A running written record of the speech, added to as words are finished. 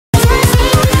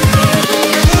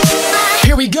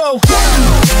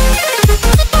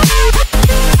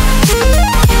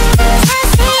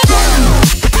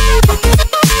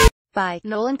By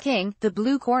Nolan King, The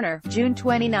Blue Corner, June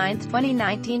 29,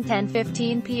 2019,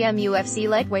 10:15 p.m. UFC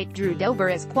lightweight Drew Dober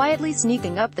is quietly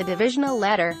sneaking up the divisional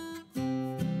ladder.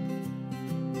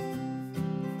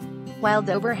 While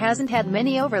Dober hasn't had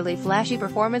many overly flashy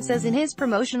performances in his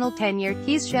promotional tenure,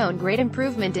 he's shown great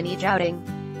improvement in each outing.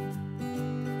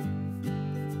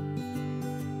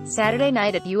 Saturday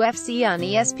night at UFC on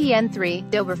ESPN 3,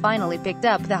 Dober finally picked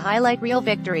up the highlight reel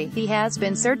victory he has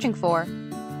been searching for.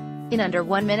 In under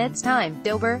 1 minute's time,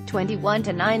 Dober, 21-9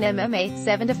 MMA,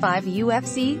 7-5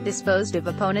 UFC, disposed of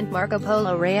opponent Marco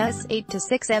Polo Reyes, 8-6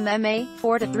 MMA,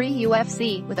 4-3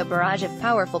 UFC, with a barrage of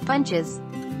powerful punches.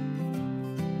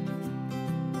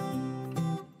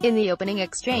 In the opening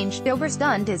exchange, Dober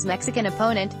stunned his Mexican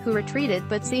opponent, who retreated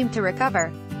but seemed to recover.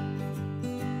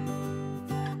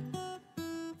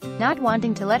 Not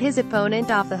wanting to let his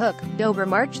opponent off the hook, Dober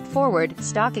marched forward,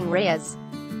 stalking Reyes.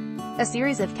 A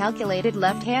series of calculated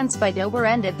left hands by Dober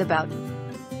ended the bout.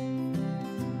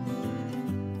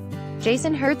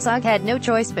 Jason Herzog had no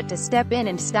choice but to step in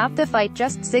and stop the fight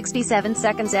just 67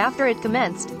 seconds after it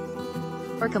commenced.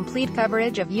 For complete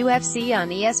coverage of UFC on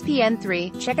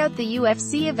ESPN3, check out the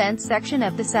UFC events section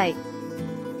of the site.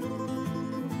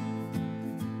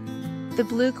 The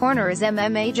Blue Corner is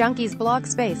MMA Junkie's blog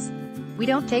space. We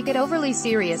don't take it overly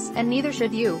serious, and neither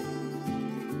should you.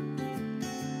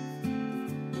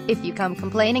 If you come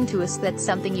complaining to us that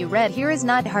something you read here is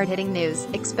not hard-hitting news,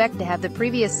 expect to have the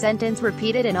previous sentence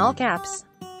repeated in all caps.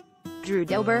 Drew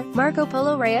Dober, Marco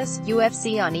Polo Reyes,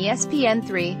 UFC on ESPN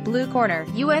 3, Blue Corner,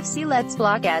 UFC. Let's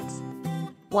block ads.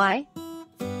 Why?